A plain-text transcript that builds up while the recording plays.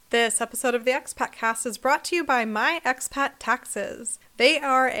This episode of the Expat Cast is brought to you by My Expat Taxes. They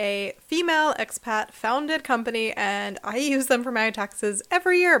are a female expat founded company, and I use them for my taxes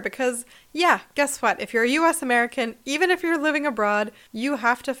every year because, guess what? If you're a US American, even if you're living abroad, you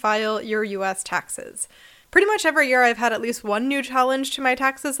have to file your US taxes. Pretty much every year I've had at least one new challenge to my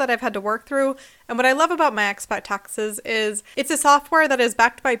taxes that I've had to work through, and what I love about My Expat Taxes is it's a software that is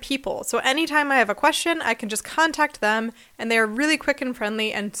backed by people, so anytime I have a question, I can just contact them, and they are really quick and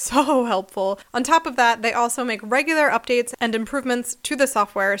friendly and so helpful. On top of that, they also make regular updates and improvements to the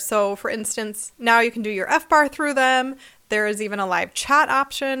software, so for instance, now you can do your F-bar through them. There is even a live chat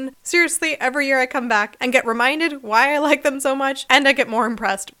option. Seriously, every year I come back and get reminded why I like them so much, and I get more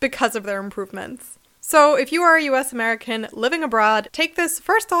impressed because of their improvements. So if you are a US American living abroad, take this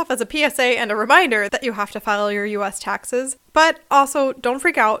first off as a PSA and a reminder that you have to file your US taxes. But also, don't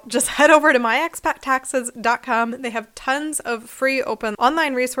freak out. Just head over to myexpattaxes.com. They have tons of free open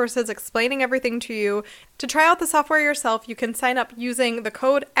online resources explaining everything to you. To try out the software yourself, you can sign up using the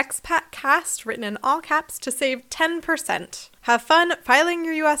code EXPATCAST, written in all caps, to save 10%. Have fun filing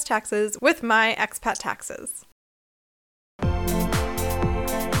your US taxes with My Expat Taxes.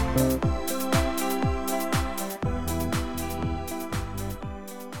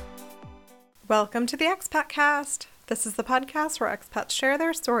 Welcome to the Expat Cast. This is the podcast where expats share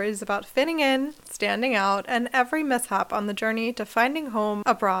their stories about fitting in, standing out, and every mishap on the journey to finding home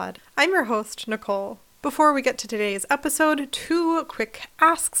abroad. I'm your host, Nicole. Before we get to today's episode, two quick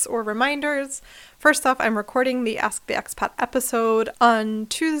asks or reminders. First off, I'm recording the Ask the Expat episode on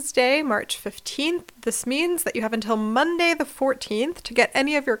Tuesday, March 15th. This means that you have until Monday the 14th to get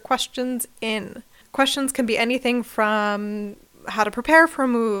any of your questions in. Questions can be anything from how to prepare for a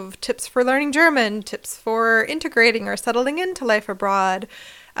move, tips for learning German, tips for integrating or settling into life abroad.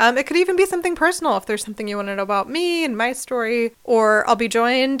 It could even be something personal if there's something you want to know about me and my story. Or I'll be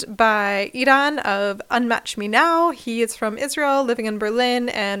joined by Iran of Unmatch Me Now. He is from Israel, living in Berlin,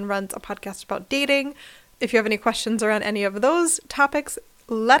 and runs a podcast about dating. If you have any questions around any of those topics,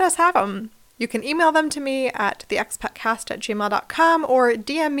 let us have them. You can email them to me at theexpatcast@gmail.com or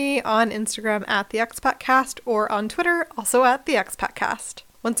DM me on Instagram at theexpatcast or on Twitter, also at theexpatcast.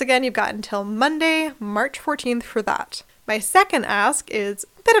 Once again, you've got until Monday, March 14th for that. My second ask is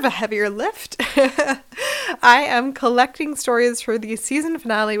a bit of a heavier lift. I am collecting stories for the season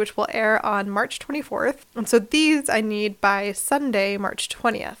finale, which will air on March 24th. And so these I need by Sunday, March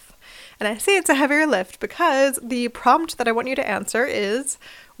 20th. And I say it's a heavier lift because the prompt that I want you to answer is,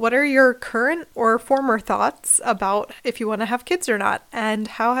 what are your current or former thoughts about if you want to have kids or not? And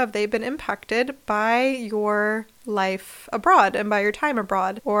how have they been impacted by your life abroad and by your time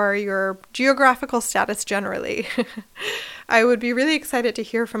abroad or your geographical status generally? I would be really excited to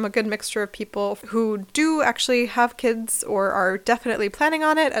hear from a good mixture of people who do actually have kids or are definitely planning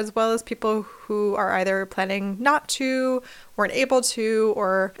on it, as well as people who are either planning not to, weren't able to,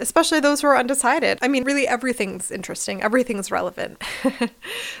 or especially those who are undecided. I mean, really everything's interesting. Everything's relevant.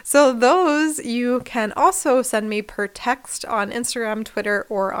 So those you can also send me per text on Instagram, Twitter,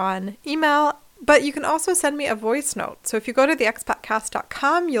 or on email. But you can also send me a voice note. So if you go to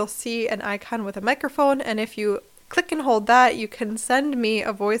theexpatcast.com, you'll see an icon with a microphone. And if you click and hold that, you can send me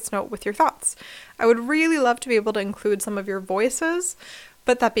a voice note with your thoughts. I would really love to be able to include some of your voices.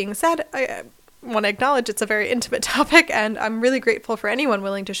 But that being said, I want to acknowledge it's a very intimate topic, and I'm really grateful for anyone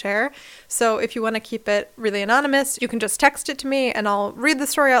willing to share. So if you want to keep it really anonymous, you can just text it to me and I'll read the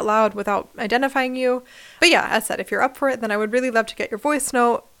story out loud without identifying you. But yeah, as said, if you're up for it, then I would really love to get your voice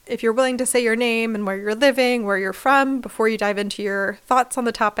note. If you're willing to say your name and where you're living, where you're from, before you dive into your thoughts on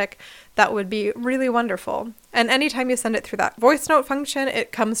the topic, that would be really wonderful. And anytime you send it through that voice note function,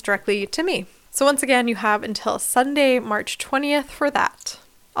 it comes directly to me. So once again, you have until Sunday, March 20th for that.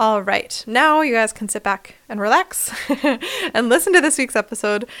 All right, now you guys can sit back and relax and listen to this week's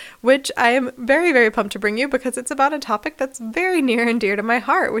episode, which I am very, very pumped to bring you because it's about a topic that's very near and dear to my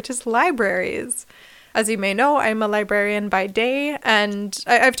heart, which is libraries. As you may know, I'm a librarian by day, and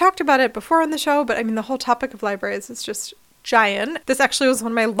I've talked about it before on the show, but I mean, the whole topic of libraries is just giant. This actually was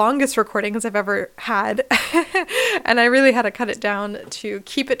one of my longest recordings I've ever had, and I really had to cut it down to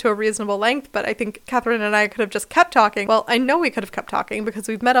keep it to a reasonable length, but I think Katherine and I could have just kept talking. Well, I know we could have kept talking because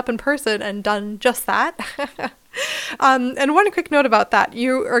we've met up in person and done just that. And one quick note about that.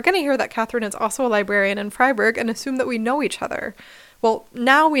 You are going to hear that Katherine is also a librarian in Freiburg and assume that we know each other. Well,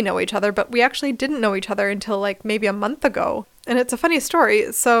 now we know each other, but we actually didn't know each other until like maybe a month ago. And it's a funny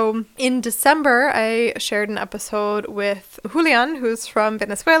story. So in December, I shared an episode with Julian, who's from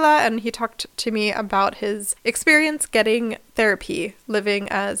Venezuela, and he talked to me about his experience getting therapy living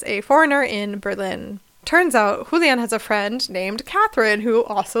as a foreigner in Berlin. Turns out Julian has a friend named Katherine who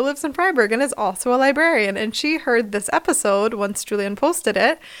also lives in Freiburg and is also a librarian. And she heard this episode once Julian posted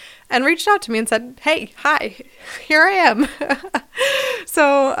it and reached out to me and said, hey, hi, here I am.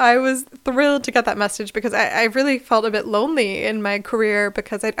 So I was thrilled to get that message because I really felt a bit lonely in my career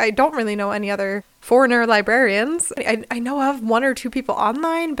because I don't really know any other foreigner librarians. I know of one or two people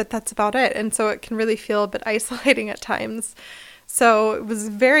online, but that's about it. And so it can really feel a bit isolating at times. So it was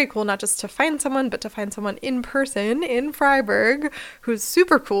very cool not just to find someone, but to find someone in person in Freiburg who's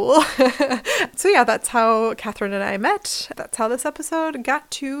super cool. So yeah, that's how Katherine and I met. That's how this episode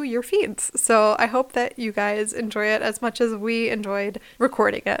got to your feeds. So I hope that you guys enjoy it as much as we enjoyed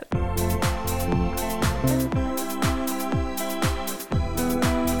recording it.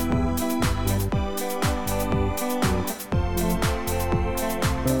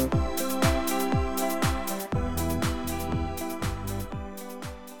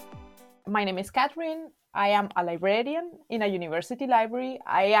 My name is Katherine. I am a librarian in a university library.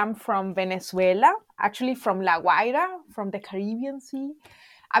 I am from Venezuela, actually from La Guaira, from the Caribbean Sea.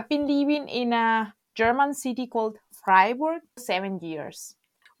 I've been living in a German city called Freiburg 7 years.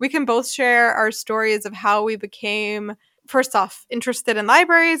 We can both share our stories of how we became, first off, interested in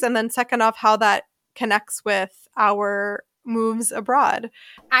libraries, and then second off, how that connects with our moves abroad.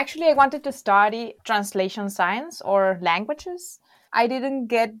 Actually, I wanted to study translation science or languages. I didn't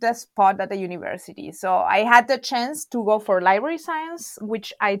get the spot at the university. So I had the chance to go for library science,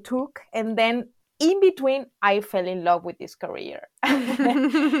 which I took. And then in between, I fell in love with this career.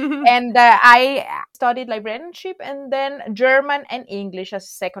 And I studied librarianship and then German and English as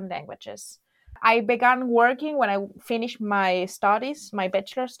second languages. I began working when I finished my studies, my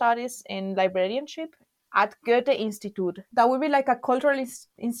bachelor studies in librarianship at Goethe Institute. That would be like a cultural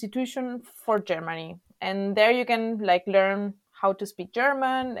institution for Germany. And there you can learn how to speak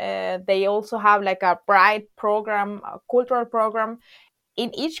German. They also have a bright program, a cultural program.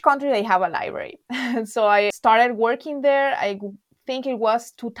 In each country, they have a library. So I started working there. I think it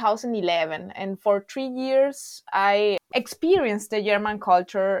was 2011. And for 3 years, I experienced the German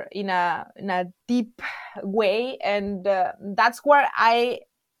culture in a deep way. And that's where I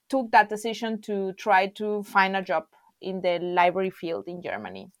took that decision to try to find a job in the library field in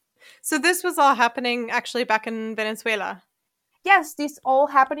Germany. So this was all happening actually back in Venezuela. Yes, this all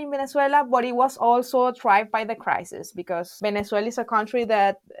happened in Venezuela, but it was also tried by the crisis because Venezuela is a country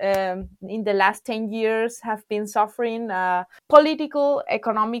that in the last 10 years have been suffering political,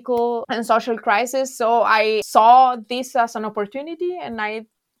 economical, and social crisis. So I saw this as an opportunity and I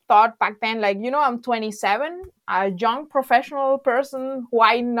thought back then, I'm 27, a young professional person.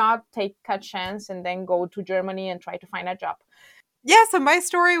 Why not take a chance and then go to Germany and try to find a job? Yeah, so my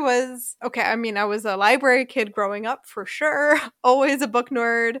story was, I was a library kid growing up for sure, always a book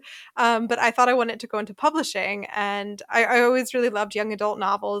nerd, but I thought I wanted to go into publishing, and I always really loved young adult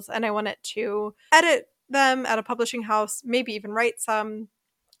novels, and I wanted to edit them at a publishing house, maybe even write some.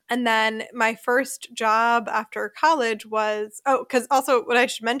 And then my first job after college was, because also what I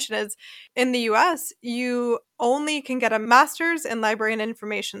should mention is in the US, you only can get a master's in library and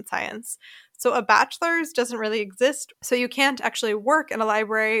information science. So a bachelor's doesn't really exist. So you can't actually work in a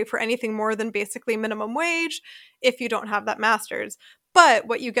library for anything more than basically minimum wage if you don't have that master's. But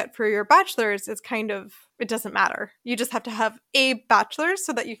what you get for your bachelor's is it doesn't matter. You just have to have a bachelor's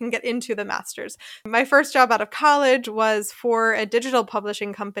so that you can get into the master's. My first job out of college was for a digital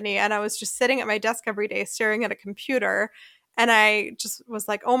publishing company, and I was just sitting at my desk every day staring at a computer. And I just was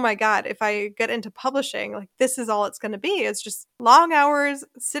like, oh my God, if I get into publishing, this is all it's going to be. It's just long hours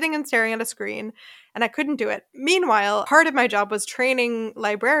sitting and staring at a screen. And I couldn't do it. Meanwhile, part of my job was training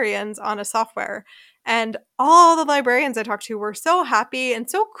librarians on a software. And all the librarians I talked to were so happy and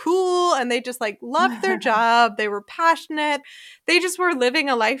so cool. And they just loved their job. They were passionate. They just were living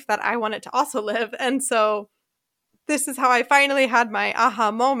a life that I wanted to also live. And so this is how I finally had my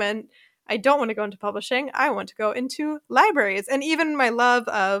aha moment. I don't want to go into publishing. I want to go into libraries. And even my love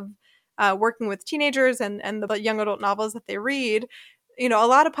of working with teenagers and the young adult novels that they read, a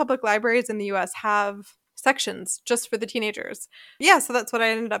lot of public libraries in the US have sections just for the teenagers. Yeah, so that's what I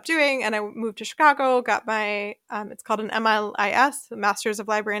ended up doing. And I moved to Chicago, got my, it's called an MLIS, Master's of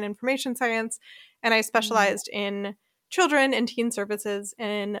Library and Information Science. And I specialized in children and teen services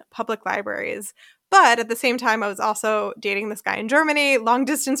in public libraries. But at the same time, I was also dating this guy in Germany, long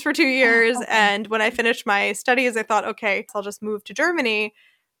distance for 2 years. Okay. And when I finished my studies, I thought, okay, so I'll just move to Germany.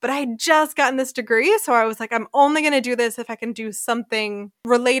 But I had just gotten this degree. So I was like, I'm only going to do this if I can do something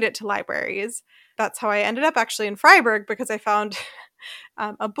related to libraries. that's how I ended up actually in Freiburg, because I found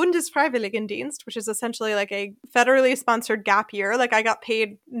a Bundesfreiwilligendienst, which is essentially like a federally sponsored gap year. Like I got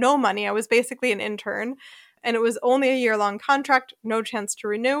paid no money. I was basically an intern, and it was only a year-long contract, no chance to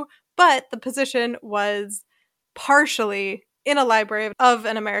renew. But the position was partially in a library of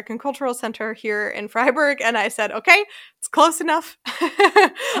an American Cultural Center here in Freiburg. And I said, okay, it's close enough.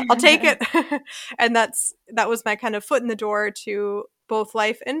 I'll take it. And that was my kind of foot in the door to both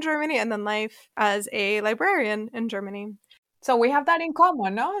life in Germany and then life as a librarian in Germany. So we have that in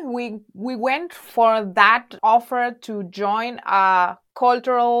common, no? We went for that offer to join a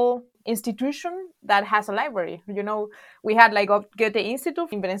cultural institution that has a library. You know, we had like a Goethe Institute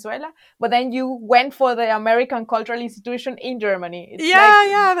in Venezuela, but then you went for the American Cultural Institution in Germany. It's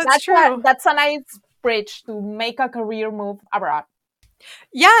that's true. That's a nice bridge to make a career move abroad.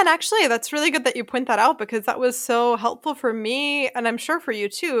 Yeah, and actually that's really good that you point that out, because that was so helpful for me, and I'm sure for you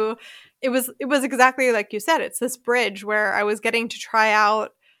too. It was exactly like you said. It's this bridge where I was getting to try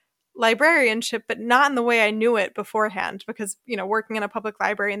out librarianship, but not in the way I knew it beforehand, because, you know, working in a public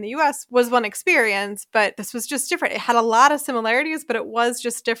library in the US was one experience, but this was just different. It had a lot of similarities, but it was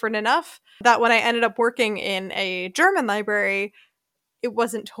just different enough that when I ended up working in a German library, it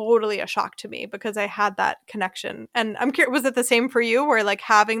wasn't totally a shock to me, because I had that connection. And I'm curious, was it the same for you, where like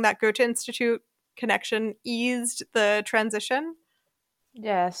having that Goethe Institute connection eased the transition?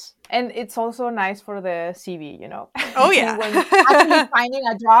 Yes. And it's also nice for the CV, you know. Oh, yeah. When actually finding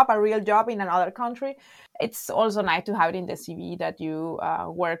a real job in another country, it's also nice to have it in the CV that you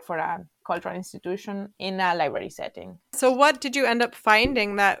work for a cultural institution in a library setting. So what did you end up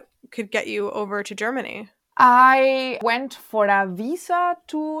finding that could get you over to Germany? I went for a visa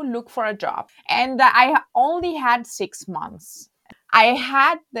to look for a job, and I only had 6 months. I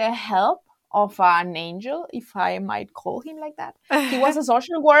had the help of an angel, if I might call him like that. He was a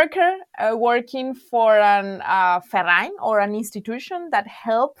social worker working for an Verein, or an institution that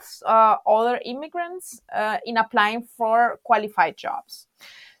helps other immigrants in applying for qualified jobs.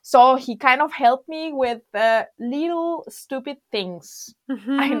 So he kind of helped me with little stupid things.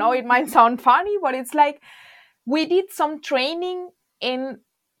 Mm-hmm. I know it might sound funny, but it's like we did some training in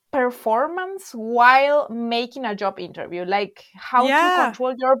performance while making a job interview, like how to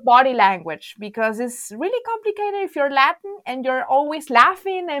control your body language, because it's really complicated if you're Latin and you're always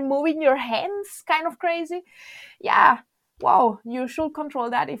laughing and moving your hands kind of crazy. Yeah. Wow, you should control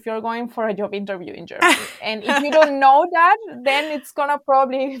that if you're going for a job interview in Germany. And if you don't know that, then it's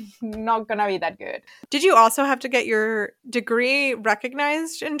probably not gonna be that good. Did you also have to get your degree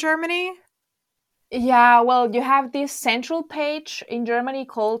recognized in Germany? Yeah, well, you have this central page in Germany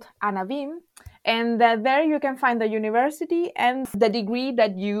called Anavim, and there you can find the university and the degree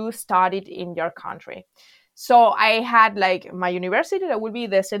that you studied in your country. So I had like my university, that would be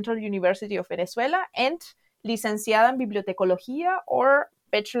the Central University of Venezuela, and Licenciada en Bibliotecología, or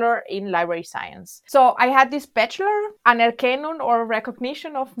Bachelor in Library Science. So I had this bachelor, an erkennung or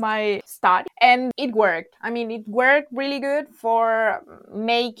recognition of my study, and it worked. I mean, it worked really good for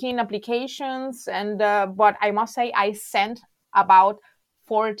making applications, and but I must say I sent about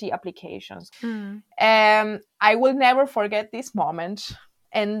 40 applications. I will never forget this moment.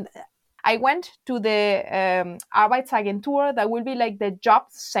 And I went to the Arbeitsagentur, that will be like the job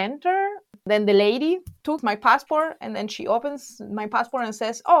center. Then the lady took my passport, and then she opens my passport and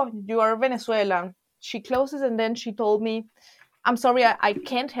says, "Oh, you are Venezuelan." She closes, and then she told me, "I'm sorry, I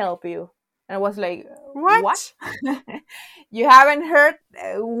can't help you." And I was like, What? You haven't heard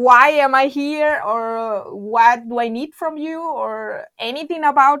why am I here, or what do I need from you, or anything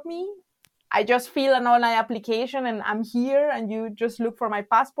about me? I just fill an online application and I'm here, and you just look for my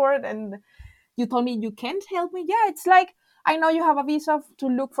passport and you told me you can't help me? Yeah, it's like, I know you have a visa to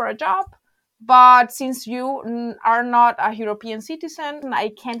look for a job, but since you are not a European citizen, I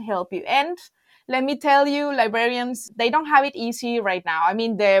can't help you. And let me tell you, librarians, they don't have it easy right now. I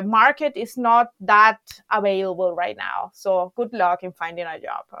mean, the market is not that available right now. So good luck in finding a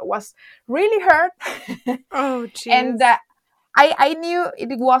job. I was really hurt. Oh, geez. And I knew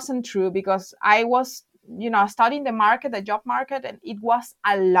it wasn't true, because I was, studying the job market, and it was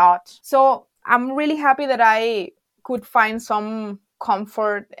a lot. So I'm really happy that I could find some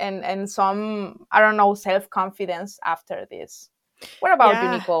comfort and some, self-confidence after this. What about you,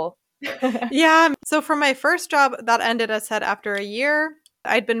 Nicole? Yeah. So for my first job, that ended, as said, after a year.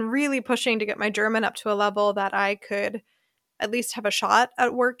 I'd been really pushing to get my German up to a level that I could at least have a shot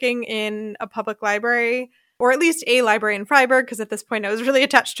at working in a public library, or at least a library in Freiburg, because at this point I was really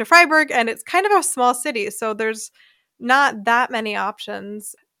attached to Freiburg, and it's kind of a small city, so there's not that many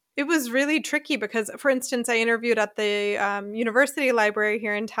options. It was really tricky because, for instance, I interviewed at the university library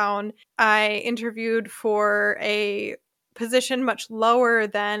here in town. I interviewed for a position much lower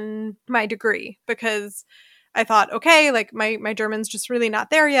than my degree because I thought, okay, like my German's just really not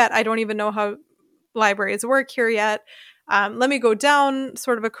there yet. I don't even know how libraries work here yet. Let me go down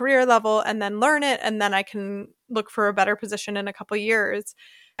sort of a career level and then learn it, and then I can look for a better position in a couple years.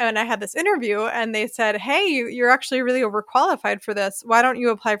 And I had this interview and they said, hey, you're actually really overqualified for this. Why don't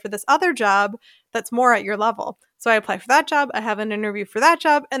you apply for this other job that's more at your level? So I apply for that job. I have an interview for that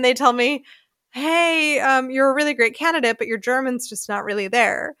job. And they tell me, hey, you're a really great candidate, but your German's just not really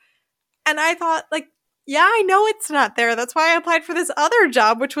there. And I thought, like, yeah, I know it's not there. That's why I applied for this other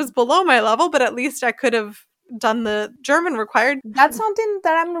job, which was below my level, but at least I could have done the German required. That's something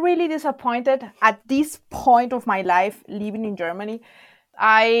that I'm really disappointed at this point of my life living in Germany.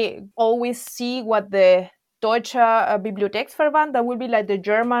 I always see what the Deutsche Bibliotheksverband, that will be like the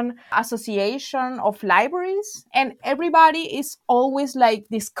German Association of Libraries. And everybody is always like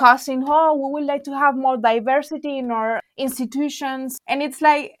discussing, oh, we would like to have more diversity in our institutions. And it's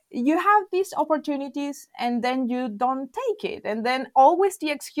like, you have these opportunities and then you don't take it. And then always the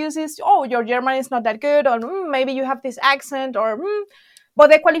excuse is, oh, your German is not that good, or maybe you have this accent, or but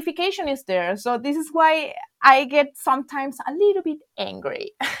the qualification is there. So this is why I get sometimes a little bit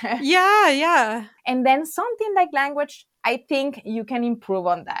angry. Yeah. And then something like language, I think you can improve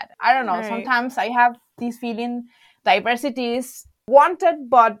on that. I don't know. Right. Sometimes I have this feeling diversity is wanted,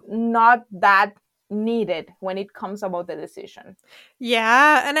 but not that needed when it comes about the decision.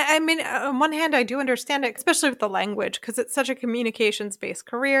 Yeah. And I mean, on one hand, I do understand it, especially with the language, because it's such a communications-based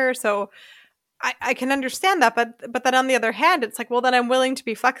career. So I can understand that, but then on the other hand, it's like, well, then I'm willing to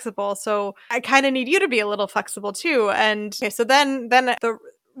be flexible. So I kind of need you to be a little flexible too. And okay, so then the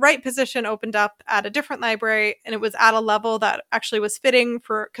right position opened up at a different library, and it was at a level that actually was fitting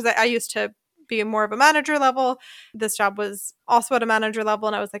for, because I used to be more of a manager level. This job was also at a manager level,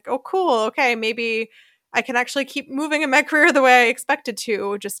 and I was like, oh, cool. Okay, maybe I can actually keep moving in my career the way I expected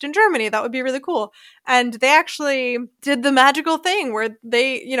to, just in Germany. That would be really cool. And they actually did the magical thing where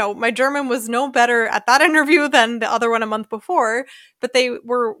they, my German was no better at that interview than the other one a month before, but they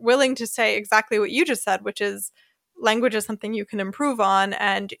were willing to say exactly what you just said, which is language is something you can improve on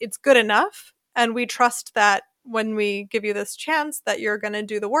and it's good enough. And we trust that when we give you this chance that you're going to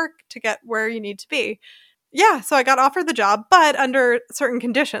do the work to get where you need to be. Yeah, so I got offered the job, but under certain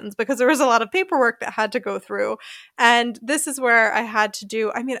conditions because there was a lot of paperwork that had to go through. And this is where I had to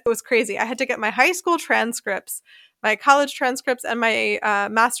do, it was crazy. I had to get my high school transcripts, my college transcripts, and my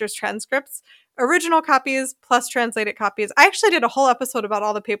master's transcripts, original copies plus translated copies. I actually did a whole episode about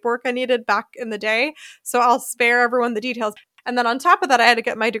all the paperwork I needed back in the day, so I'll spare everyone the details. And then on top of that, I had to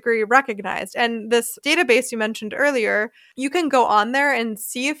get my degree recognized. And this database you mentioned earlier, you can go on there and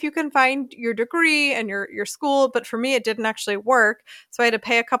see if you can find your degree and your school. But for me, it didn't actually work. So I had to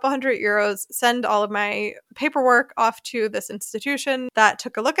pay a couple €100, send all of my paperwork off to this institution that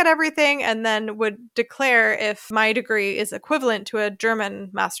took a look at everything and then would declare if my degree is equivalent to a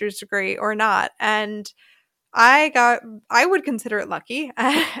German master's degree or not. And I would consider it lucky.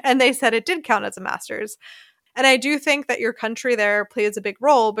 And they said it did count as a master's. And I do think that your country there plays a big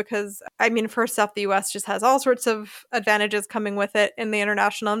role because, first off, the US just has all sorts of advantages coming with it in the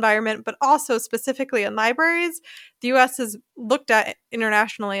international environment, but also specifically in libraries. The US is looked at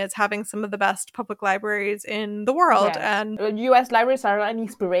internationally as having some of the best public libraries in the world. Yes. And US libraries are an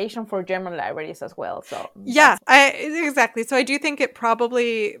inspiration for German libraries as well. So yeah, exactly. So I do think it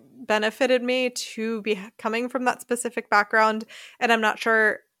probably benefited me to be coming from that specific background. And I'm not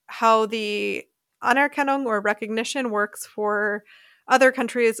sure how the Anerkennung or recognition works for other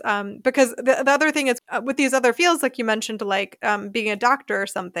countries, because the other thing is with these other fields, like you mentioned, like being a doctor or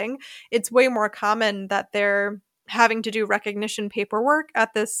something, it's way more common that they're having to do recognition paperwork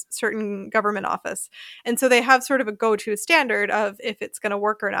at this certain government office. And so they have sort of a go-to standard of if it's going to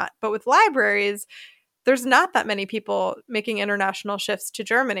work or not. But with libraries, there's not that many people making international shifts to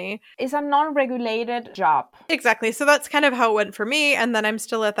Germany. It's a non-regulated job. Exactly. So that's kind of how it went for me. And then I'm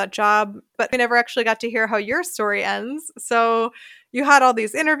still at that job, but we never actually got to hear how your story ends. So you had all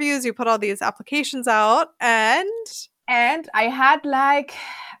these interviews, you put all these applications out, and I had like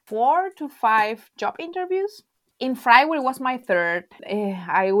 4 to 5 job interviews. In Freiburg, it was my third.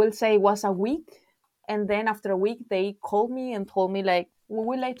 I will say it was a week. And then after a week, they called me and told me like, we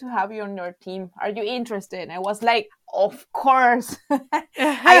would like to have you on your team. Are you interested? And I was like, of course.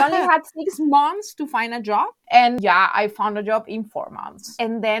 I only had 6 months to find a job. And yeah, I found a job in 4 months.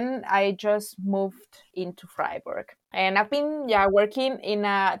 And then I just moved into Freiburg. And I've been working in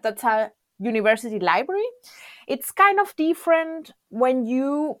that's a university library. It's kind of different when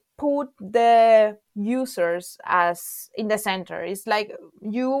you put the users as in the center. It's like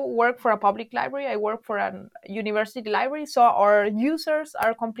you work for a public library, I work for a university library, so our users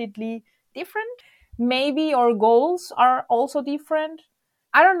are completely different. Maybe our goals are also different.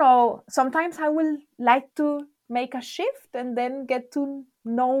 I don't know. Sometimes I will like to make a shift and then get to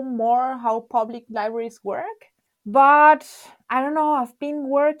know more how public libraries work. But I don't know, I've been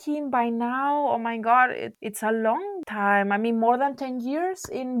working by now, oh my God, it's a long time. I mean, more than 10 years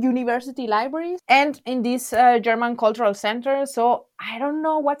in university libraries and in this German Cultural Center. So I don't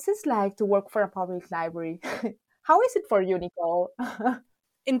know what's it like to work for a public library. How is it for you, Nicole?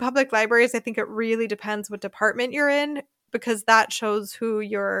 In public libraries, I think it really depends what department you're in, because that shows who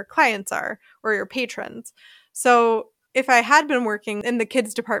your clients are or your patrons. So if I had been working in the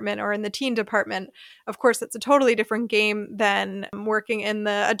kids department or in the teen department, of course, it's a totally different game than working in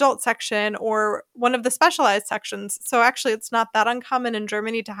the adult section or one of the specialized sections. So actually, it's not that uncommon in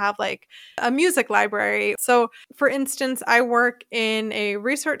Germany to have like a music library. So for instance, I work in a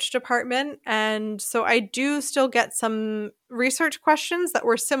research department, and so I do still get some research questions that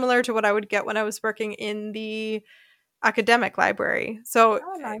were similar to what I would get when I was working in the academic library. So,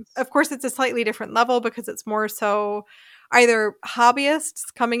 Oh, nice. of course, it's a slightly different level because it's more so either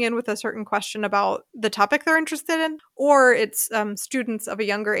hobbyists coming in with a certain question about the topic they're interested in, or it's students of a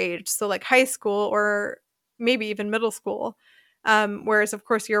younger age, so like high school or maybe even middle school. Whereas, of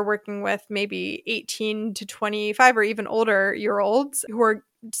course, you're working with maybe 18 to 25 or even older year olds who are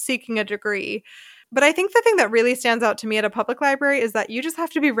seeking a degree. But I think the thing that really stands out to me at a public library is that you just have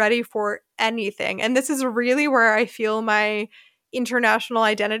to be ready for anything. And this is really where I feel my international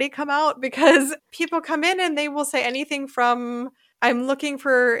identity come out, because people come in and they will say anything from, I'm looking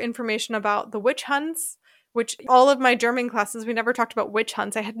for information about the witch hunts, which all of my German classes, we never talked about witch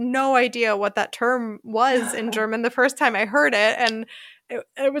hunts. I had no idea what that term was in German the first time I heard it. And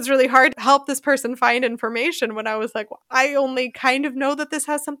it was really hard to help this person find information when I was like, well, I only kind of know that this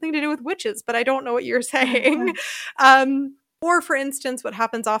has something to do with witches, but I don't know what you're saying. Or for instance, what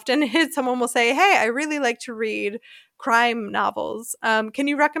happens often is someone will say, hey, I really like to read crime novels. Can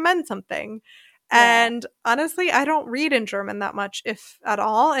you recommend something? Yeah. And honestly, I don't read in German that much, if at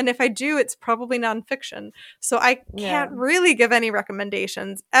all. And if I do, it's probably nonfiction. So I Yeah. can't really give any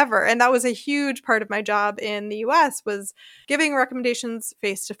recommendations ever. And that was a huge part of my job in the US, was giving recommendations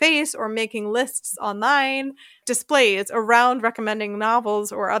face to face or making lists online, displays around recommending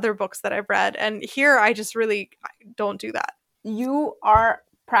novels or other books that I've read. And here I just really don't do that. You are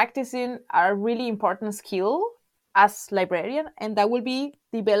practicing a really important skill as librarian, and that will be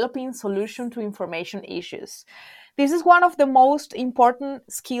developing solution to information issues. This is one of the most important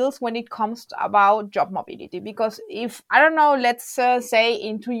skills when it comes to about job mobility, because if, I don't know, let's say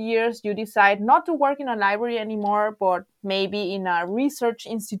in 2 years you decide not to work in a library anymore, but maybe in a research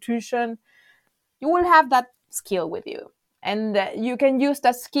institution, you will have that skill with you. And you can use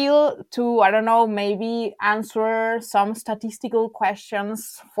that skill to, I don't know, maybe answer some statistical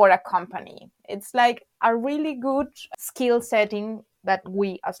questions for a company. It's like a really good skill setting that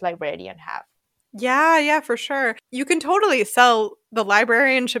we as librarians have. Yeah, for sure. You can totally sell the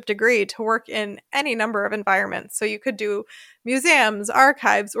librarianship degree to work in any number of environments. So you could do museums,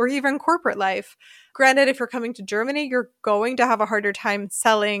 archives, or even corporate life. Granted, if you're coming to Germany, you're going to have a harder time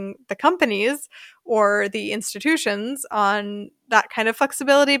selling the companies or the institutions on that kind of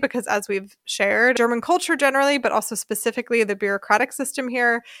flexibility, because as we've shared, German culture generally, but also specifically the bureaucratic system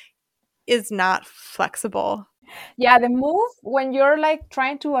here, is not flexible. Yeah, the move when you're like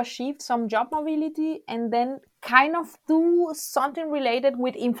trying to achieve some job mobility and then kind of do something related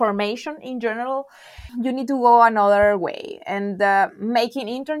with information in general, you need to go another way. And making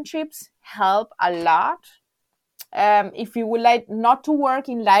internships help a lot. If you would like not to work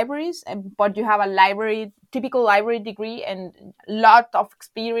in libraries, but you have a typical library degree and a lot of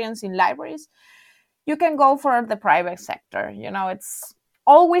experience in libraries, you can go for the private sector. You know, it's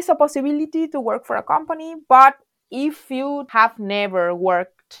always a possibility to work for a company, but if you have never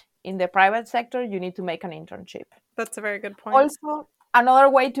worked in the private sector, you need to make an internship. That's a very good point. Also, another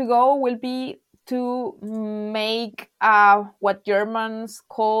way to go will be to make what Germans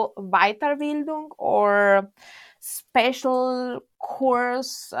call Weiterbildung, or special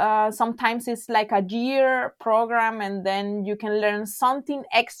course. Sometimes it's like a year program, and then you can learn something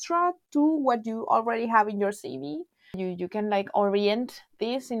extra to what you already have in your CV. You can like orient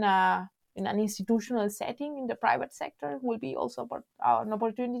this in an institutional setting in the private sector will be also an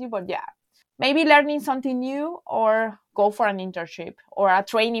opportunity. But yeah, maybe learning something new or go for an internship or a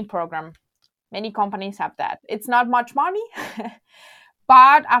training program. Many companies have that. It's not much money,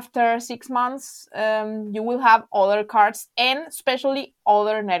 But after 6 months, you will have other cards and especially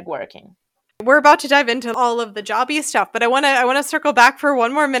other networking. We're about to dive into all of the jobby stuff, but I want to circle back for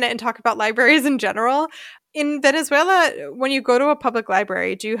one more minute and talk about libraries in general. In Venezuela, when you go to a public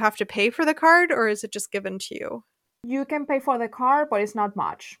library, do you have to pay for the card or is it just given to you? You can pay for the card, but it's not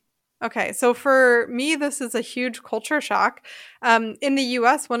much. Okay, so for me, this is a huge culture shock. In the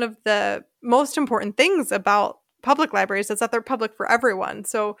US, one of the most important things about public libraries is that they're public for everyone.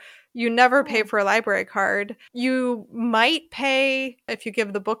 So you never pay for a library card. You might pay if you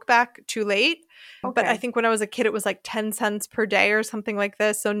give the book back too late. Okay. But I think when I was a kid, it was like 10 cents per day or something like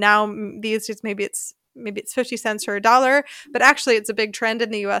this. So now these days, maybe it's 50 cents or $1, but actually it's a big trend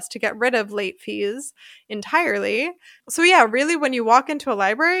in the US to get rid of late fees entirely. So yeah, really when you walk into a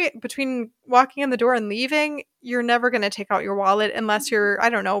library, between walking in the door and leaving, you're never going to take out your wallet unless you're, I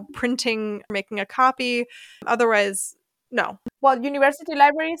don't know, printing, making a copy. Otherwise, no. Well, university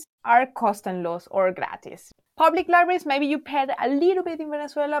libraries are kostenlos or gratis. Public libraries, maybe you pay a little bit in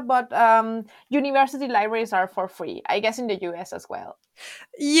Venezuela, but university libraries are for free. I guess in the US as well.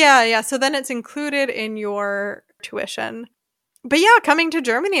 Yeah. So then it's included in your tuition. But yeah, coming to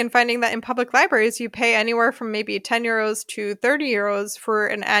Germany and finding that in public libraries, you pay anywhere from maybe 10 euros to 30 euros for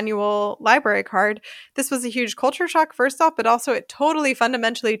an annual library card. This was a huge culture shock, first off, but also it totally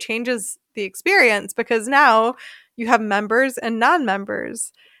fundamentally changes the experience because now you have members and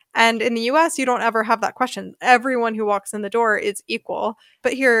non-members. And in the US, you don't ever have that question. Everyone who walks in the door is equal.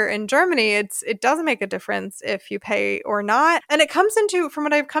 But here in Germany, it doesn't make a difference if you pay or not. And it comes into, from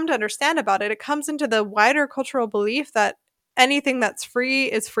what I've come to understand about it, it comes into the wider cultural belief that anything that's free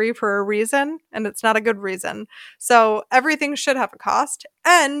is free for a reason, and it's not a good reason. So everything should have a cost.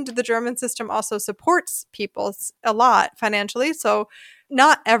 And the German system also supports people a lot financially. So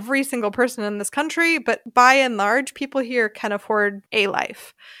not every single person in this country, but by and large, people here can afford a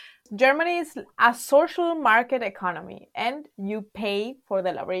life. Germany is a social market economy and you pay for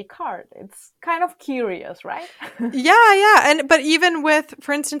the library card. It's kind of curious, right? Yeah. But even with,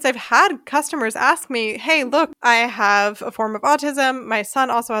 for instance, I've had customers ask me, hey, look, I have a form of autism. My son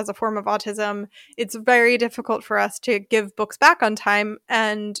also has a form of autism. It's very difficult for us to give books back on time.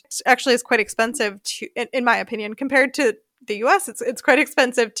 And actually it's quite expensive to, in my opinion, compared to the US, it's quite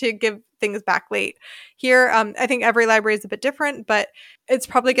expensive to give things back late. Here, I think every library is a bit different, but it's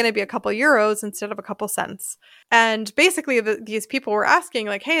probably going to be a couple euros instead of a couple cents. And basically, these people were asking,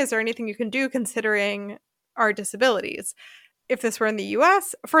 like, hey, is there anything you can do considering our disabilities? If this were in the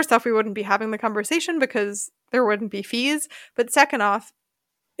US, first off, we wouldn't be having the conversation because there wouldn't be fees. But second off,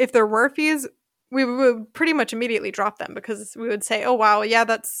 if there were fees, we would pretty much immediately drop them because we would say, oh, wow, yeah,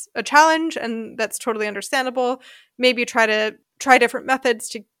 that's a challenge and that's totally understandable. Maybe try different methods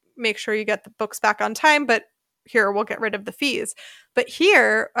to make sure you get the books back on time, but here, we'll get rid of the fees. But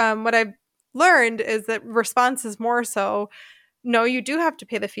here, what I've learned is that response is more so, no, you do have to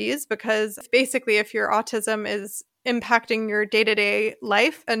pay the fees because basically if your autism is impacting your day-to-day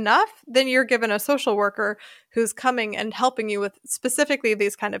life enough, then you're given a social worker who's coming and helping you with specifically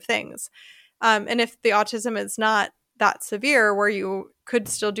these kind of things. And if the autism is not that severe where you could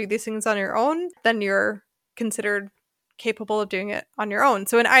still do these things on your own, then you're considered capable of doing it on your own.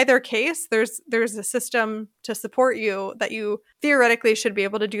 So in either case, there's a system to support you that you theoretically should be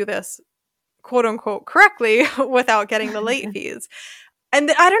able to do this quote unquote correctly without getting the late fees.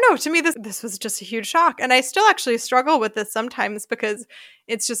 And I don't know, to me, this was just a huge shock. And I still actually struggle with this sometimes because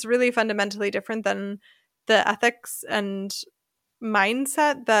it's just really fundamentally different than the ethics and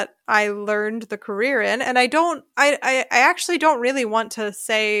mindset that I learned the career in. And I actually don't really want to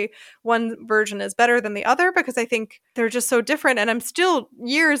say one version is better than the other because I think they're just so different. And I'm still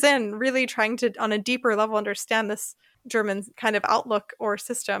years in really trying to, on a deeper level, understand this German kind of outlook or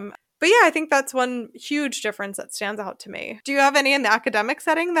system. But yeah, I think that's one huge difference that stands out to me. Do you have any in the academic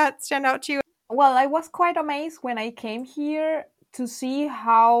setting that stand out to you? Well, I was quite amazed when I came here to see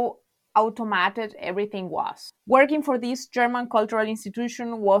how automated everything was. Working for this German cultural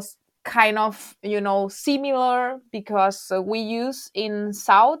institution was kind of, similar because we use in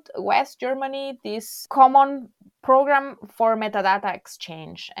Southwest Germany this common program for metadata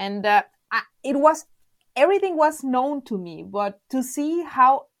exchange. And everything was known to me, but to see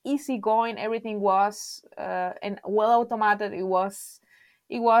how easygoing everything was and well automated, it was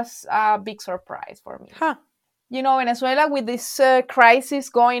a big surprise for me. Huh. Venezuela, with this crisis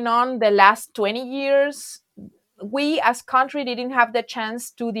going on the last 20 years, we as country didn't have the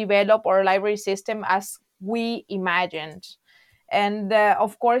chance to develop our library system as we imagined. And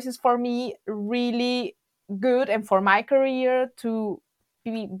of course, it's for me really good and for my career to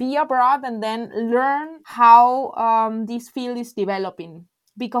be abroad and then learn how this field is developing,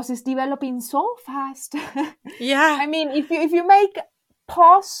 because it's developing so fast. Yeah. I mean, if you make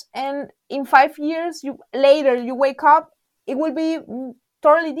pause and in 5 years later you wake up, it will be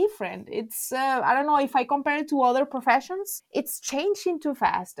totally different. It's I don't know, if I compare it to other professions, it's changing too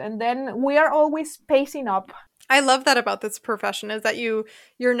fast, and then we are always pacing up. I love that about this profession, is that you're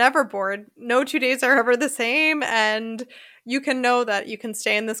never bored. No 2 days are ever the same, and you can know that you can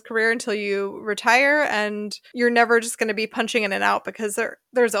stay in this career until you retire, and you're never just going to be punching in and out, because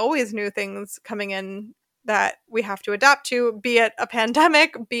there's always new things coming in that we have to adapt to, be it a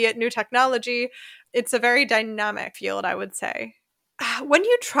pandemic, be it new technology. It's a very dynamic field, I would say. When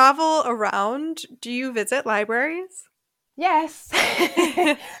you travel around, do you visit libraries? Yes.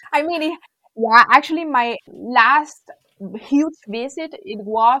 I mean, yeah, actually, my last huge visit, it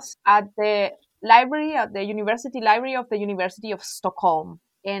was at the library, at the university library of the University of Stockholm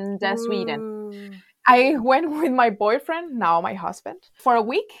in Sweden. Ooh. I went with my boyfriend, now my husband, for a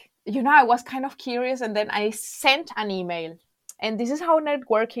week. You know, I was kind of curious, and then I sent an email. And this is how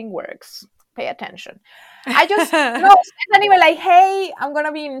networking works. Pay attention. I just sent an email like, hey, I'm going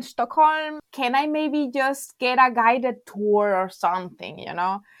to be in Stockholm. Can I maybe just get a guided tour or something, you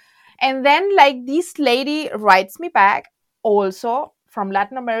know? And then, like, this lady writes me back, also from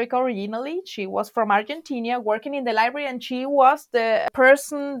Latin America originally. She was from Argentina, working in the library, and she was the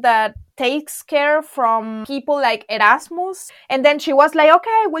person that takes care from people like Erasmus. And then she was like,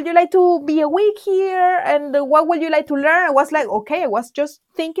 okay, would you like to be a week here? And what would you like to learn? I was like, okay, I was just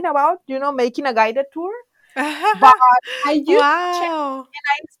thinking about, making a guided tour. But I used Wow. and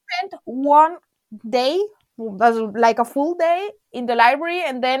I spent one day, that's like a full day in the library,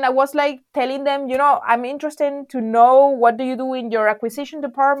 and then I was like telling them, I'm interested to know, what do you do in your acquisition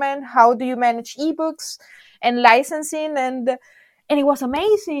department, how do you manage ebooks and licensing, and it was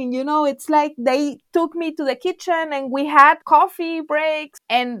amazing. It's like they took me to the kitchen and we had coffee breaks,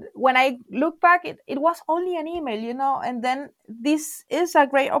 and when I look back, it was only an email, and then this is a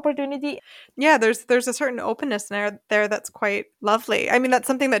great opportunity. Yeah, there's a certain openness there that's quite lovely. I mean, that's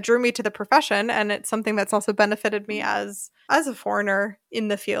something that drew me to the profession, and it's something that's also benefited me as a foreigner in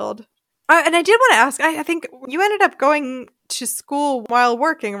the field. And I did want to ask, I think you ended up going to school while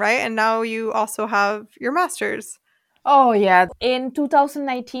working, right? And now you also have your master's. Oh, yeah. In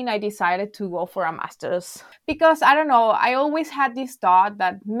 2019, I decided to go for a master's because, I don't know, I always had this thought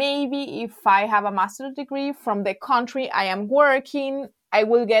that maybe if I have a master's degree from the country I am working, I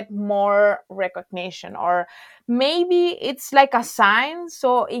will get more recognition, or maybe it's like a sign.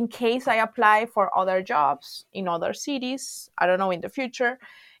 So in case I apply for other jobs in other cities, I don't know, in the future,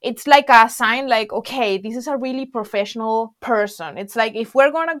 it's like a sign, like, okay, this is a really professional person. It's like, if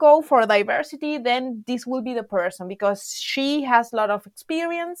we're going to go for diversity, then this will be the person, because she has a lot of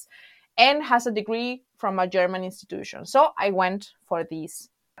experience and has a degree from a German institution. So I went for this.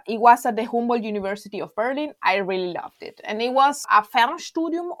 It was at the Humboldt University of Berlin. I really loved it. And it was a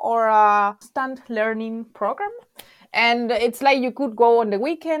Fernstudium, or a distant learning program. And it's like you could go on the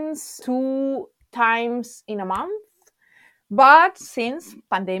weekends 2 times in a month. But since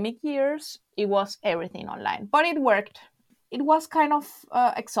pandemic years, it was everything online. But it worked. It was kind of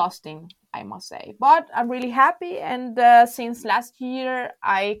exhausting, I must say. But I'm really happy. And since last year,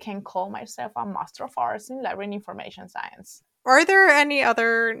 I can call myself a Master of Arts in Library and Information Science. Are there any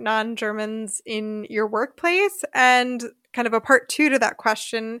other non-Germans in your workplace? And kind of a part two to that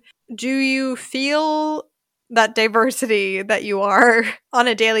question, do you feel that diversity that you are on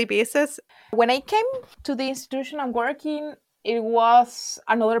a daily basis? When I came to the institution I'm working, it was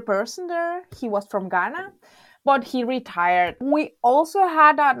another person there. He was from Ghana, but he retired. We also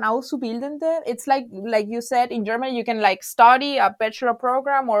had an Auszubildende. It's like you said, in Germany, you can like study a bachelor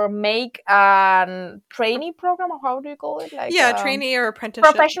program or make a trainee program, or how do you call it? Like, trainee or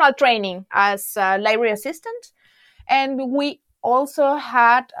apprenticeship. Professional training as a library assistant. And we also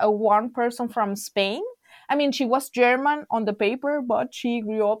had one person from Spain. I mean, she was German on the paper, but she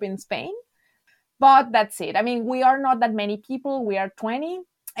grew up in Spain. But that's it. I mean, we are not that many people. We are 20.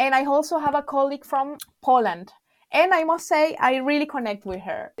 And I also have a colleague from Poland. And I must say, I really connect with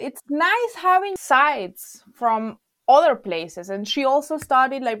her. It's nice having sides from other places. And she also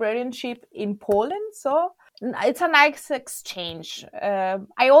studied librarianship in Poland. So it's a nice exchange.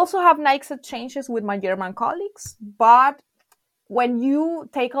 I also have nice exchanges with my German colleagues. But when you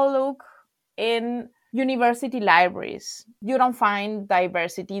take a look in university libraries, you don't find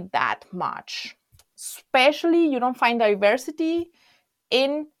diversity that much. Especially, you don't find diversity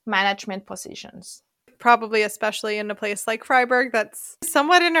in management positions. Probably especially in a place like Freiburg that's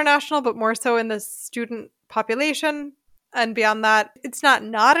somewhat international, but more so in the student population. And beyond that, it's not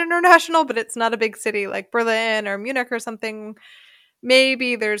international, but it's not a big city like Berlin or Munich or something.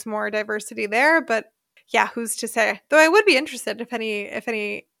 Maybe there's more diversity there, but yeah, who's to say? Though I would be interested if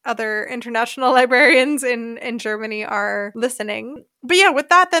any other international librarians in Germany are listening. But yeah, with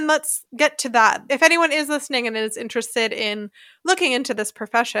that, then let's get to that. If anyone is listening and is interested in looking into this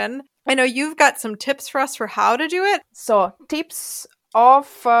profession, I know you've got some tips for us for how to do it. So, tips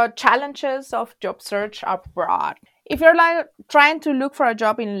of challenges of job search abroad. If you're trying to look for a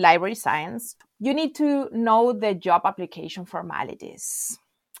job in library science, you need to know the job application formalities.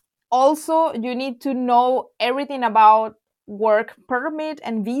 Also, you need to know everything about work permit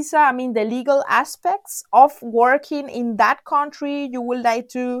and visa. I mean, the legal aspects of working in that country you would like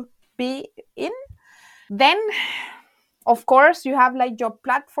to be in. Then, of course, you have like job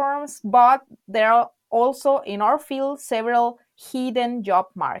platforms, but there are also in our field several hidden job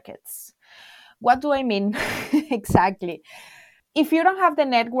markets. What do I mean exactly? If you don't have the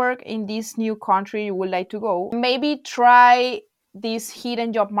network in this new country you would like to go, maybe try these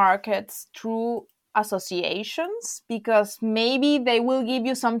hidden job markets through associations, because maybe they will give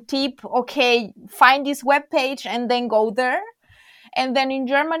you some tip. Okay, find this webpage and then go there. And then in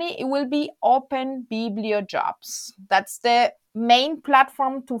Germany, it will be Open Bibliojobs. That's the main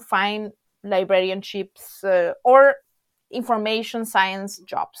platform to find librarianships or information science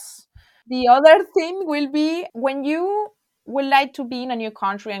jobs. The other thing will be when you would like to be in a new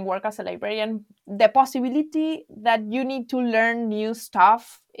country and work as a librarian, the possibility that you need to learn new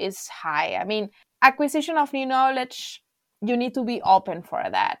stuff is high. I mean, acquisition of new knowledge, you need to be open for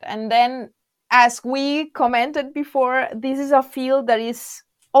that. And then, as we commented before, this is a field that is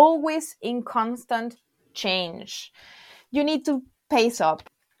always in constant change. You need to pace up.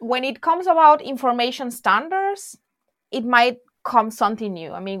 When it comes about information standards, it might come something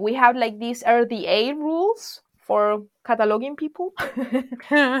new. I mean, we have like these RDA rules for cataloging people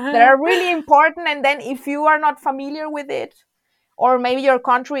that are really important. And then if you are not familiar with it, or maybe your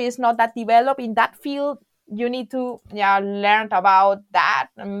country is not that developed in that field, you need to learn about that.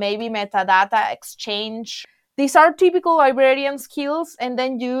 Maybe metadata exchange. These are typical librarian skills, and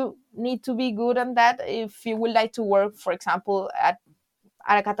then you need to be good on that if you would like to work, for example, at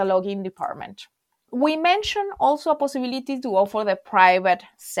a cataloging department. We mentioned also a possibility to go for the private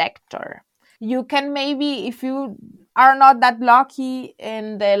sector. You can maybe, if you are not that lucky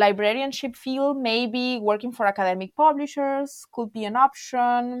in the librarianship field, maybe working for academic publishers could be an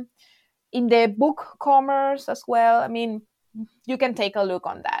option. In the book commerce as well. I mean, you can take a look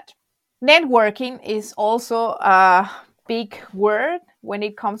on that. Networking is also a big word when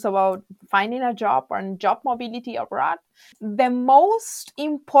it comes about finding a job and job mobility abroad. The most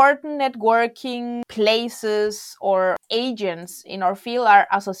important networking places or agents in our field are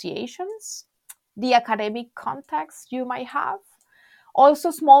associations, the academic contacts you might have,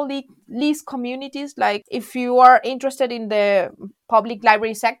 also small lease communities. Like if you are interested in the public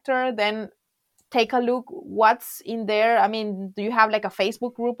library sector, then take a look what's in there. I mean, do you have like a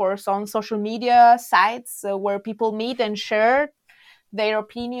Facebook group or some social media sites where people meet and share their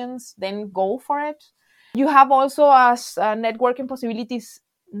opinions? Then go for it. You have also as networking possibilities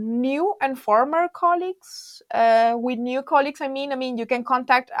new and former colleagues. With new colleagues, I mean you can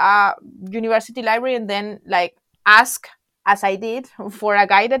contact a university library and then like ask, as I did, for a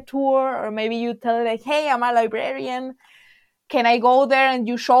guided tour, or maybe you tell like, hey, I'm a librarian, can I go there and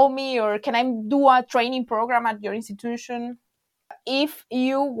you show me, or can I do a training program at your institution? If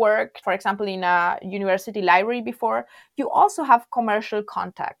you work, for example, in a university library before, you also have commercial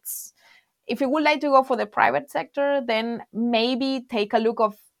contacts. If you would like to go for the private sector, then maybe take a look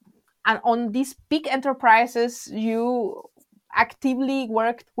on these big enterprises you actively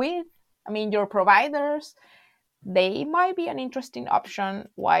worked with. I mean, your providers, they might be an interesting option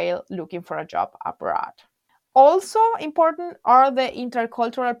while looking for a job abroad. Also important are the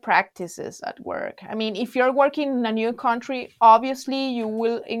intercultural practices at work. I mean, if you're working in a new country, obviously you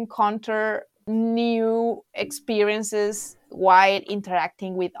will encounter new experiences while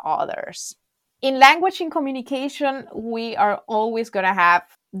interacting with others. In language and communication, we are always going to have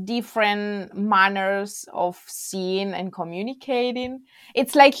different manners of seeing and communicating.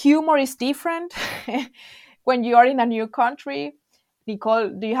 It's like humor is different when you are in a new country. Nicole,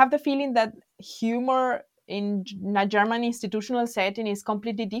 do you have the feeling that humor in a German institutional setting is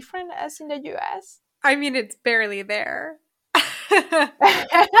completely different as in the US? I mean, it's barely there.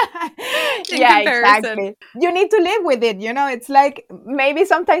 Yeah, exactly. You need to live with it, you know. It's like maybe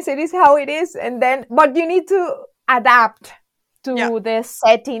sometimes it is how it is, and then but you need to adapt to the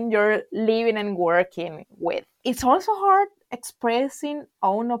setting you're living and working with. It's also hard expressing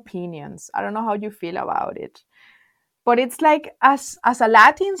own opinions. I don't know how you feel about it. But it's like, as a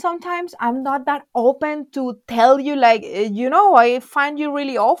Latin, sometimes I'm not that open to tell you, like, I find you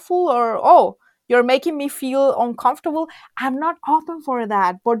really awful, or, oh, you're making me feel uncomfortable. I'm not open for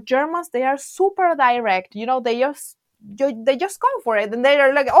that. But Germans, they are super direct. They just go for it, and they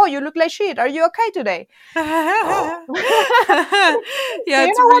are like, oh, you look like shit. Are you okay today? Yeah, Do you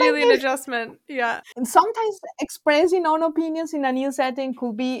it's know what I really an mean? adjustment. Yeah. And sometimes expressing own opinions in a new setting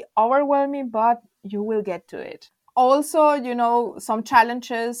could be overwhelming, but you will get to it. Also, some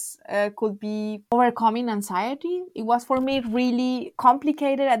challenges could be overcoming anxiety. It was for me really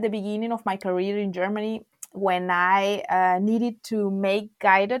complicated at the beginning of my career in Germany when I needed to make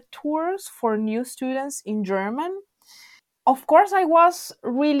guided tours for new students in German. Of course, I was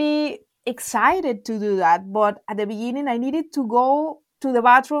really excited to do that, but at the beginning I needed to go to the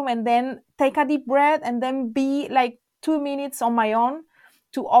bathroom and then take a deep breath and then be like 2 minutes on my own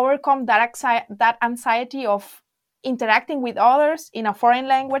to overcome that anxiety of interacting with others in a foreign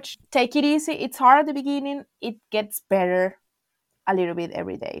language. Take it easy. It's hard at the beginning. It gets better a little bit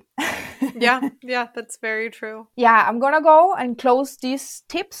every day. Yeah, that's very true. Yeah, I'm gonna go and close these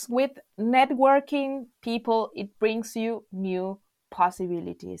tips with networking people. It brings you new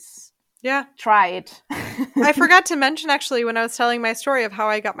possibilities. Yeah. Try it. I forgot to mention, actually, when I was telling my story of how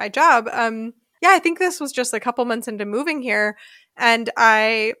I got my job. I think this was just a couple months into moving here, and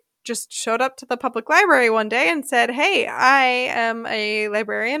I just showed up to the public library one day and said, hey, I am a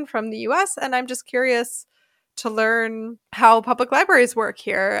librarian from the US, and I'm just curious to learn how public libraries work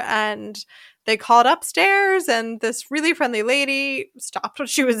here. And they called upstairs, and this really friendly lady stopped what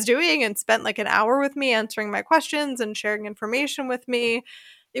she was doing and spent like an hour with me answering my questions and sharing information with me.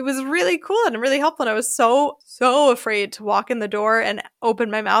 It was really cool and really helpful. And I was so afraid to walk in the door and open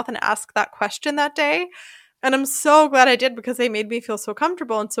my mouth and ask that question that day. And I'm so glad I did, because they made me feel so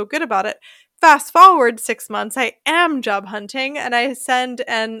comfortable and so good about it. Fast forward 6 months, I am job hunting, and I send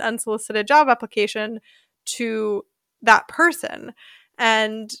an unsolicited job application to that person.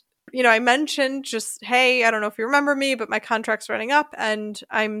 And, I mentioned just, hey, I don't know if you remember me, but my contract's running up and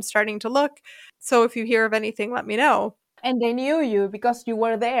I'm starting to look. So if you hear of anything, let me know. And they knew you because you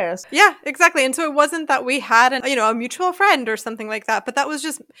were there. Yeah, exactly. And so it wasn't that we had a mutual friend or something like that, but that was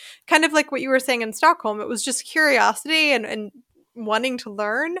just kind of like what you were saying in Stockholm. It was just curiosity and wanting to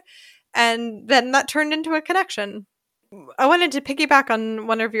learn. And then that turned into a connection. I wanted to piggyback on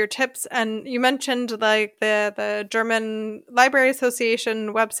one of your tips, and you mentioned like the German Library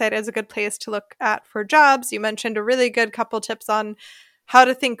Association website is a good place to look at for jobs. You mentioned a really good couple tips on how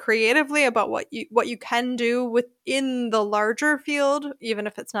to think creatively about what you can do within the larger field, even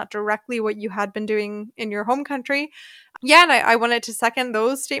if it's not directly what you had been doing in your home country. Yeah, and I wanted to second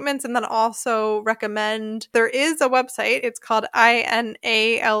those statements, and then also recommend there is a website. It's called inalj.com.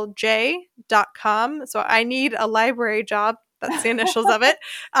 So I need a library job. That's the initials of it,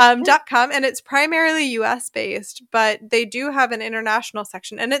 .com. And it's primarily US based, but they do have an international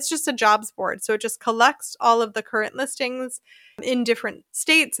section, and it's just a jobs board. So it just collects all of the current listings in different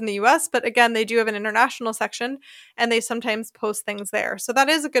states in the US. But again, they do have an international section, and they sometimes post things there. So that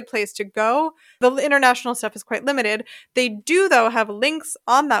is a good place to go. The international stuff is quite limited. They do, though, have links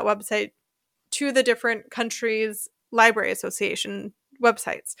on that website to the different countries' library association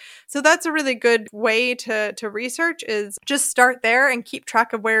websites. So that's a really good way to research, is just start there and keep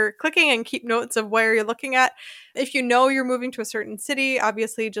track of where you're clicking and keep notes of where you're looking at. If you know you're moving to a certain city,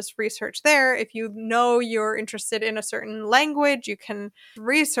 obviously just research there. If you know you're interested in a certain language, you can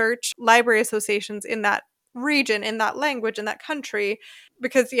research library associations in that region, in that language, in that country,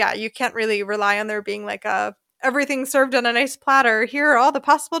 because you can't really rely on there being like everything served on a nice platter. Here are all the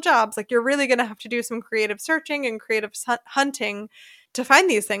possible jobs. Like, you're really going to have to do some creative searching and creative hunting to find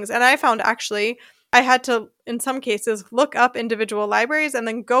these things. And I found, actually, I had to, in some cases, look up individual libraries and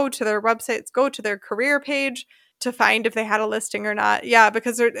then go to their websites, go to their career page to find if they had a listing or not. Yeah,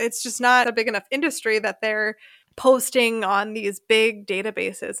 because it's just not a big enough industry that they're posting on these big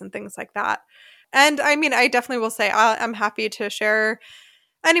databases and things like that. And I mean, I definitely will say I'm happy to share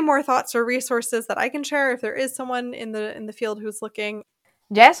any more thoughts or resources that I can share if there is someone in the field who's looking.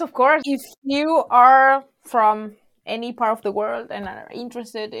 Yes, of course. If you are from any part of the world and are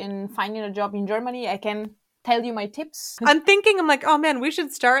interested in finding a job in Germany, I can tell you my tips. I'm like, oh man, we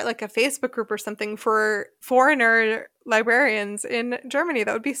should start like a Facebook group or something for foreigner librarians in Germany.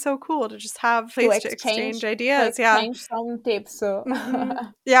 That would be so cool to just have a place to exchange ideas. To exchange some tips. So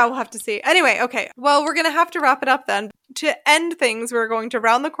yeah, we'll have to see. Anyway, okay. Well, we're going to have to wrap it up then. To end things, we're going to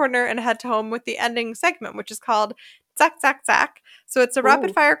round the corner and head home with the ending segment, which is called Zack, Zack, Zack. So it's a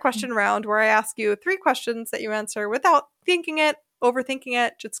rapid fire question round where I ask you 3 questions that you answer without thinking it, overthinking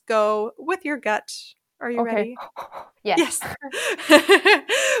it. Just go with your gut Are you ready? Yes.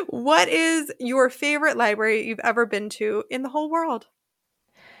 What is your favorite library you've ever been to in the whole world?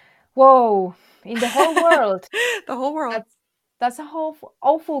 Whoa, in the whole world. The whole world. That's a whole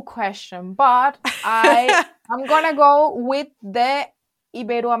awful question, but I'm gonna go with the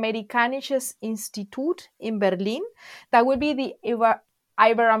Iberoamerikanisches Institut in Berlin. That would be the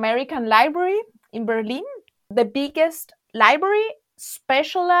Ibero-American Library in Berlin, the biggest library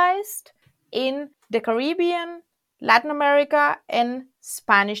specialized in the Caribbean, Latin America, and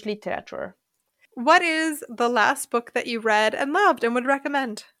Spanish literature. What is the last book that you read and loved and would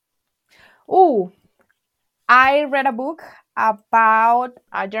recommend? Oh, I read a book about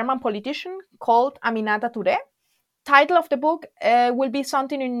a German politician called Aminata Touré. Title of the book will be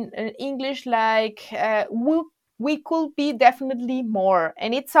something in English like we could be definitely more,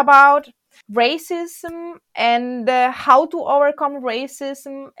 and it's about racism and how to overcome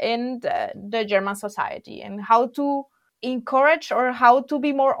racism in the German society, and how to encourage or how to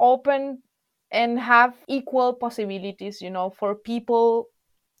be more open and have equal possibilities, for people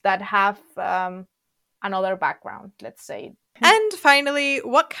that have another background, let's say. And finally,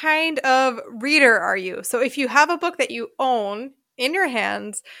 what kind of reader are you? So if you have a book that you own in your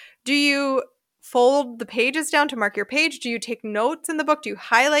hands, do you fold the pages down to mark your page? Do you take notes in the book? Do you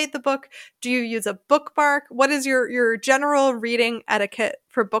highlight the book? Do you use a bookmark? What is your general reading etiquette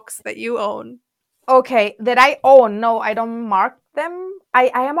for books that you own? Okay, that I own. No, I don't mark them. I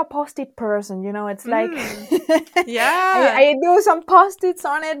am a post-it person, it's like yeah. I do some post-its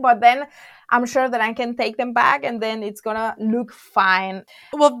on it, but then I'm sure that I can take them back and then it's gonna look fine.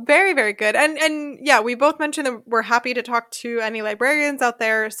 Well, very, very good. And yeah, we both mentioned that we're happy to talk to any librarians out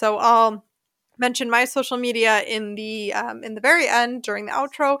there. So I'll mention my social media in the very end during the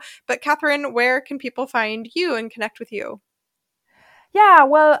outro. But Katherine, where can people find you and connect with you? Yeah,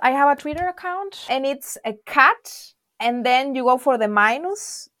 well, I have a Twitter account and it's a cat, and then you go for the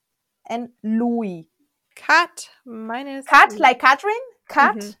minus and Louis. Cat minus cat, like Katherine,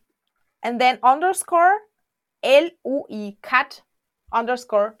 cat, and then underscore L-U-I, cat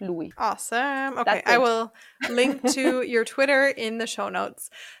underscore Louis. Awesome. Okay, I will link to your Twitter in the show notes.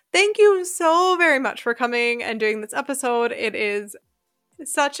 Thank you so very much for coming and doing this episode. It is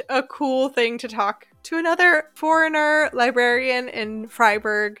such a cool thing to talk to another foreigner librarian in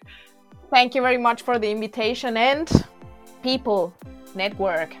Freiburg. Thank you very much for the invitation, and people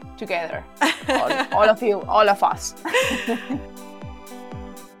network together. all of you, all of us.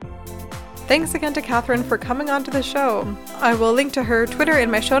 Thanks again to Katherine for coming onto the show. I will link to her Twitter in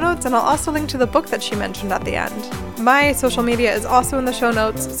my show notes, and I'll also link to the book that she mentioned at the end. My social media is also in the show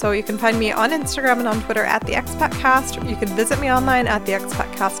notes, so you can find me on Instagram and on Twitter at TheExpatCast. You can visit me online at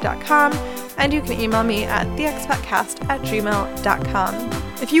theexpatcast.com, and you can email me at theexpatcast@gmail.com.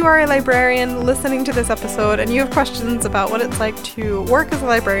 If you are a librarian listening to this episode and you have questions about what it's like to work as a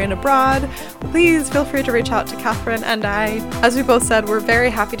librarian abroad, please feel free to reach out to Katherine and I. As we both said, we're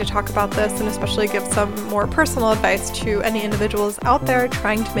very happy to talk about this and especially give some more personal advice to any individuals out there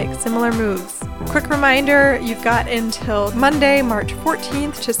trying to make similar moves. Quick reminder, you've got until Monday, March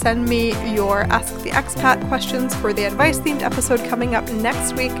 14th to send me your Ask the Expat questions for the advice-themed episode coming up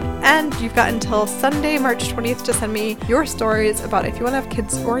next week. And you've got until Sunday, March 20th to send me your stories about if you want to have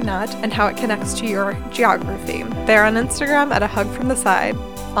kids or not and how it connects to your geography. They're on Instagram at A Hug From The Side.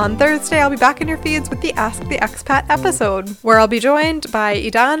 On Thursday, I'll be back in your feeds with the Ask the Expat episode, where I'll be joined by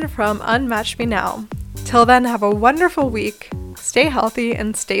Idan from Unmatch Me Now. Till then, have a wonderful week. Stay healthy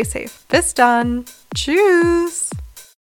and stay safe. Bis dann. Tschüss.